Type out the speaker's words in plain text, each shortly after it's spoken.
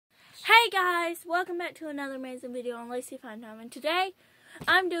guys, welcome back to another amazing video on Lacey Fine Time, and today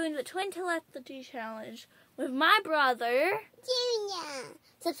I'm doing the Twin Telepathy Challenge with my brother Junior.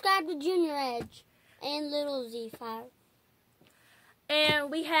 Subscribe to Junior Edge and Little Z5.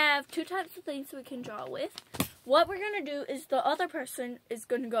 And we have two types of things we can draw with. What we're going to do is the other person is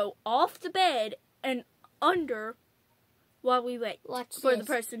going to go off the bed and under while we wait for the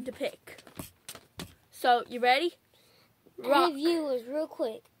person to pick. So, you ready? Hey viewers, real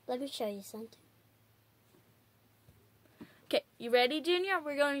quick, let me show you something. Okay, you ready, Junior?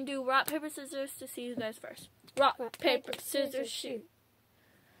 We're going to do rock, paper, scissors to see who goes first. Rock, paper, scissors, shoot.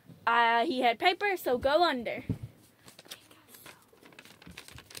 He had paper, so go under.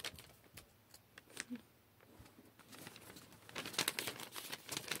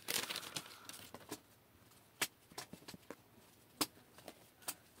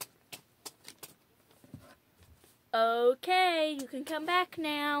 Okay, you can come back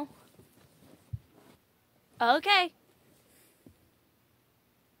now. Okay. I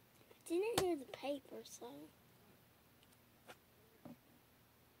didn't hear the paper, so.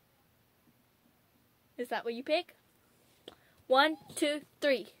 Is that what you pick? 1, 2,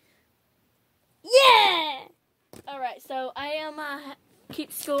 3. Yeah! Alright, so I am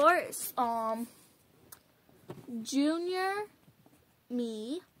keep scores. Junior,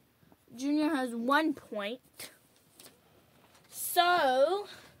 me. Junior has 1 point. So,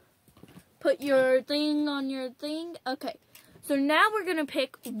 put your thing on your thing. Okay, so now we're going to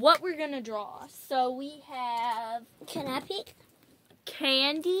pick what we're going to draw. So, we have... Can I pick?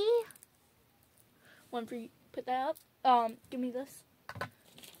 Candy. One for you. Put that up. Give me this.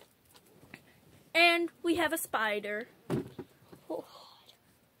 And we have a spider. Oh.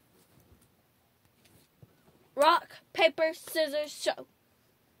 Rock, paper, scissors, show.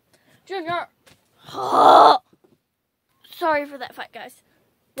 Junior. Oh. Sorry for that fight, guys.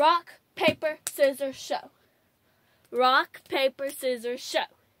 Rock, paper, scissors, show. Rock, paper, scissors, show.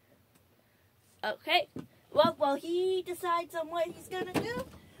 Okay. Well, while he decides on what he's going to do,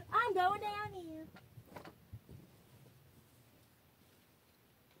 I'm going down here.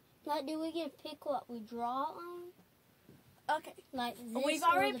 Like, do we get to pick what we draw on? Okay. Like this. We've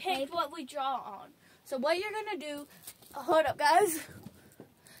already picked what we draw on. So what you're going to do... Hold up, guys.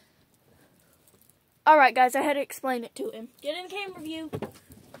 Alright, guys, I had to explain it to him. Get in the camera view.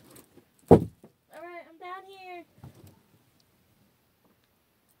 Alright, I'm down here.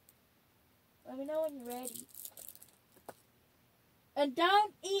 Let me know when you're ready. And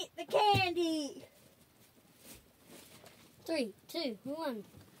don't eat the candy. 3, 2, 1.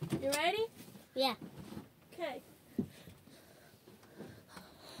 You ready? Yeah. Okay.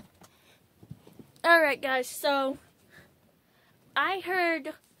 Alright, guys, so I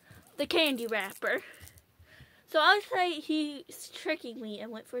heard the candy wrapper. So I would say he's tricking me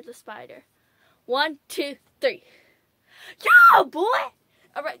and went for the spider. 1, 2, 3. Yeah, boy!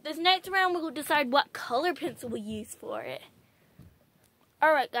 Alright, this next round we'll decide what color pencil we use for it.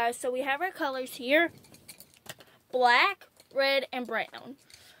 Alright, guys, so we have our colors here. Black, red, and brown.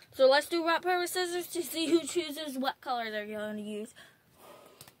 So let's do rock, paper, scissors to see who chooses what color they're going to use.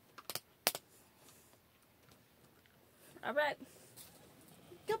 Alright.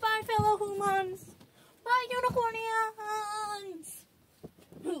 Goodbye, fellow humans. Bye, unicornians.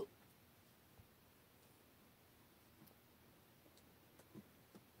 Who?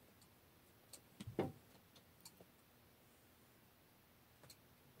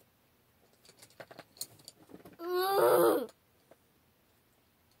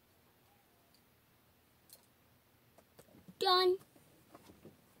 Done.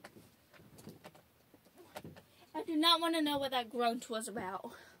 I do not want to know what that grunt was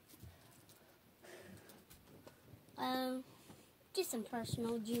about. Just some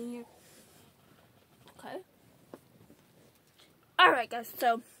personal, Junior. Okay. Alright, guys,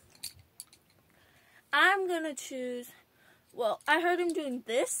 so I'm going to choose, well, I heard him doing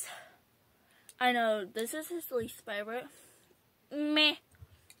this. I know this is his least favorite. Meh.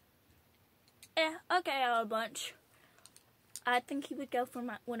 Okay, out of a bunch. I think he would go for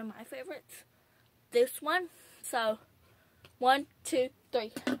one of my favorites. This one. So, 1, 2,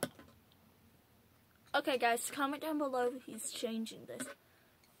 3. Okay, guys, comment down below if he's changing this.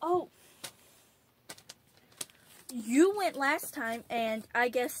 Oh. You went last time, and I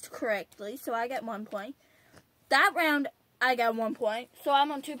guessed correctly, so I got 1 point. That round, I got 1 point, so I'm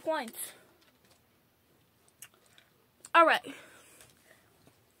on 2 points. Alright.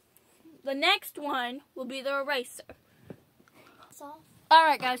 The next one will be the eraser.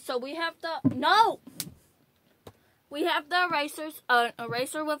 Alright, guys, so we have the... No! We have the erasers, an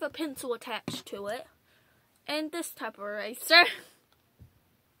eraser with a pencil attached to it. And this type of eraser.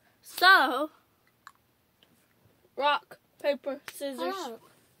 So, rock, paper, scissors. Oh.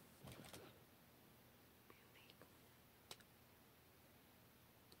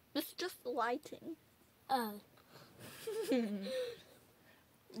 It's just lighting. Oh.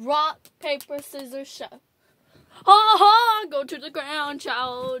 Rock, paper, scissors, show. Ha ha! Go to the ground,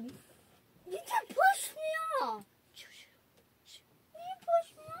 child. You can push me off. You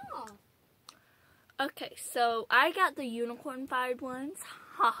push me off. Okay, so I got the unicorn fired ones.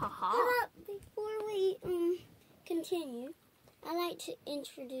 Ha ha ha. Before we continue, I'd like to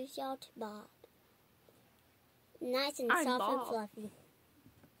introduce y'all to Bob. Nice and I'm soft Bob. and fluffy.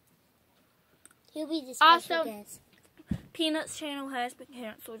 He'll be the special Also, guest. Peanut's channel has been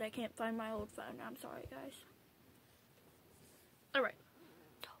canceled. I can't find my old phone. I'm sorry, guys. Alright.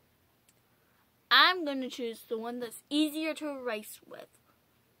 I'm going to choose the one that's easier to erase with.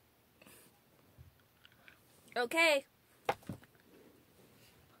 Okay.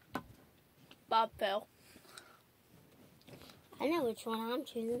 Bob fell. I know which one I'm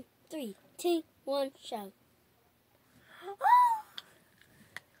choosing. 3, 2, 1, show.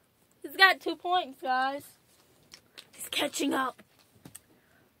 He's got 2 points, guys. He's catching up.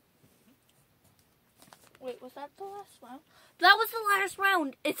 Wait, was that the last round? That was the last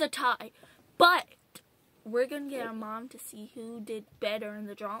round. It's a tie. But we're going to get our mom to see who did better in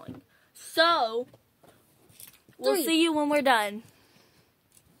the drawing. So, we'll see you when we're done.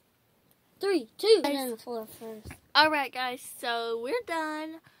 3, 2, and then the floor first. Alright, guys. So, we're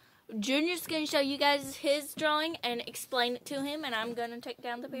done. Junior's going to show you guys his drawing and explain it to him. And I'm going to take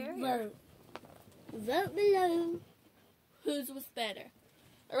down the barrier. Vote below. Whose was better?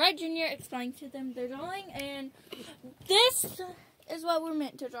 Alright, Junior, explain to them their drawing. And this is what we're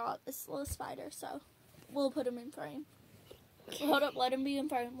meant to draw. This little spider. So, we'll put him in frame. Hold up. Let him be in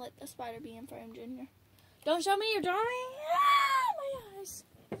frame. Let the spider be in frame, Junior. Don't show me your drawing. Ah, my eyes.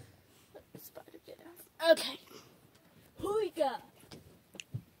 Let the spider get out. Okay. Who we got?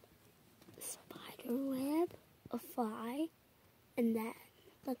 Spider web, a fly, and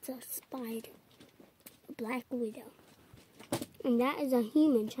that's a spider. A black widow. And that is a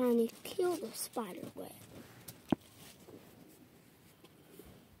human trying to kill the spider web.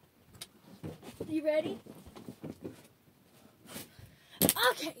 You ready?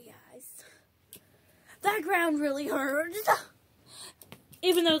 Okay, guys. That ground really hurts.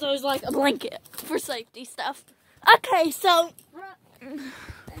 Even though there was like a blanket for safety stuff. Okay, so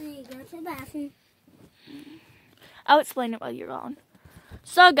I need to go to the bathroom. I'll explain it while you're gone.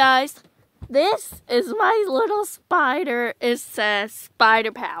 So, guys, this is my little spider. It says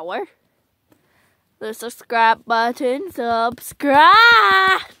Spider Power. The subscribe button.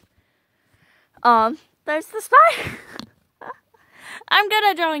 Subscribe. There's the spider. I'm good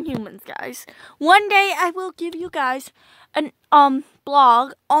at drawing humans, guys. One day I will give you guys an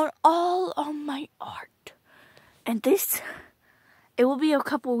blog on all of my art. And it will be a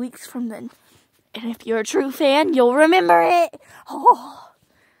couple weeks from then. And if you're a true fan, you'll remember it. Oh.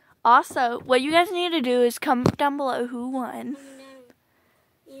 Also, what you guys need to do is comment down below who won.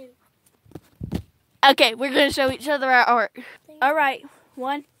 Okay, we're going to show each other our art. Alright,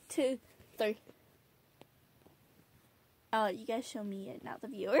 1, 2, 3. Oh, you guys show me it, not the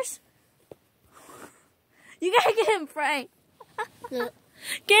viewers. You gotta get in frame. Look.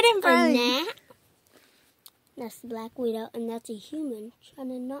 Get in frame. That's the black widow, and that's a human trying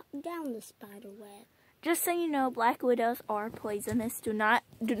to knock down the spider web. Just so you know, black widows are poisonous. Do not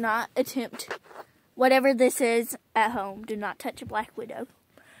attempt whatever this is at home. Do not touch a black widow.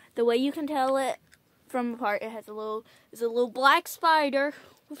 The way you can tell it from apart, it has a little black spider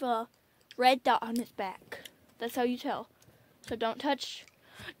with a red dot on its back. That's how you tell. So don't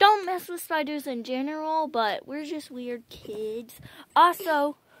mess with spiders in general, but we're just weird kids.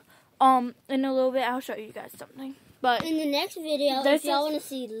 Also, in a little bit, I'll show you guys something. But in the next video, if y'all want to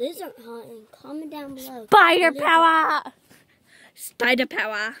see lizard hunting, comment down below. Spider power! Spider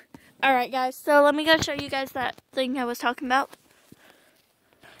power. Alright, guys, so let me go show you guys that thing I was talking about.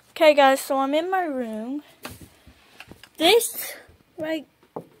 Okay, guys, so I'm in my room. This right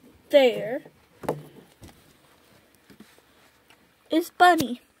there is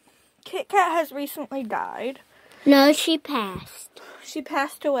Bunny. Kit Kat has recently died. No, she passed. She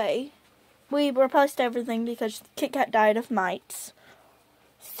passed away. We replaced everything because Kit Kat died of mites.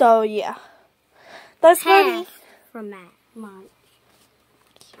 So, yeah. That's Bunny. From that month.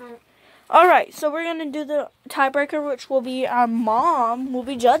 Alright, so we're going to do the tiebreaker, which will be our mom will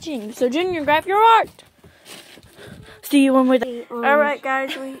be judging. So, Junior, grab your art. See you when we're done. Alright,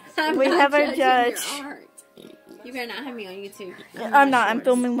 guys, we have our judge. You better not have me on YouTube. I'm not. I'm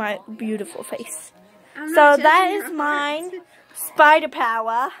filming my beautiful face. So, that is mine. Spider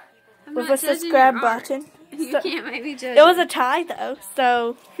Power. I'm with not a judging subscribe your art. button. You So- can't make me judge. It was a tie though,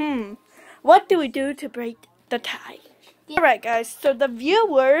 so what do we do to break the tie? Alright guys, so the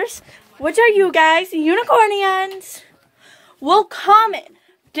viewers, which are you guys, unicornians, will comment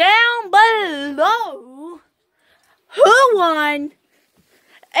down below who won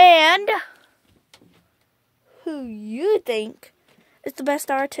and who you think is the best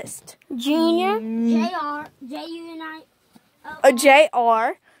artist. Junior, JR, J-U-N-I.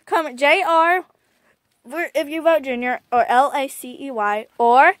 JR. Comment JR if you vote Junior, or LACEY,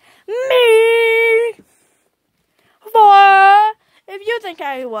 or me for if you think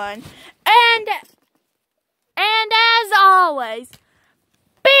I won. And as always,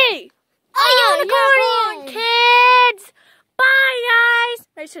 be a unicorn, kids! Bye, guys!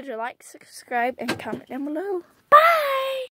 Make sure to like, subscribe, and comment down below.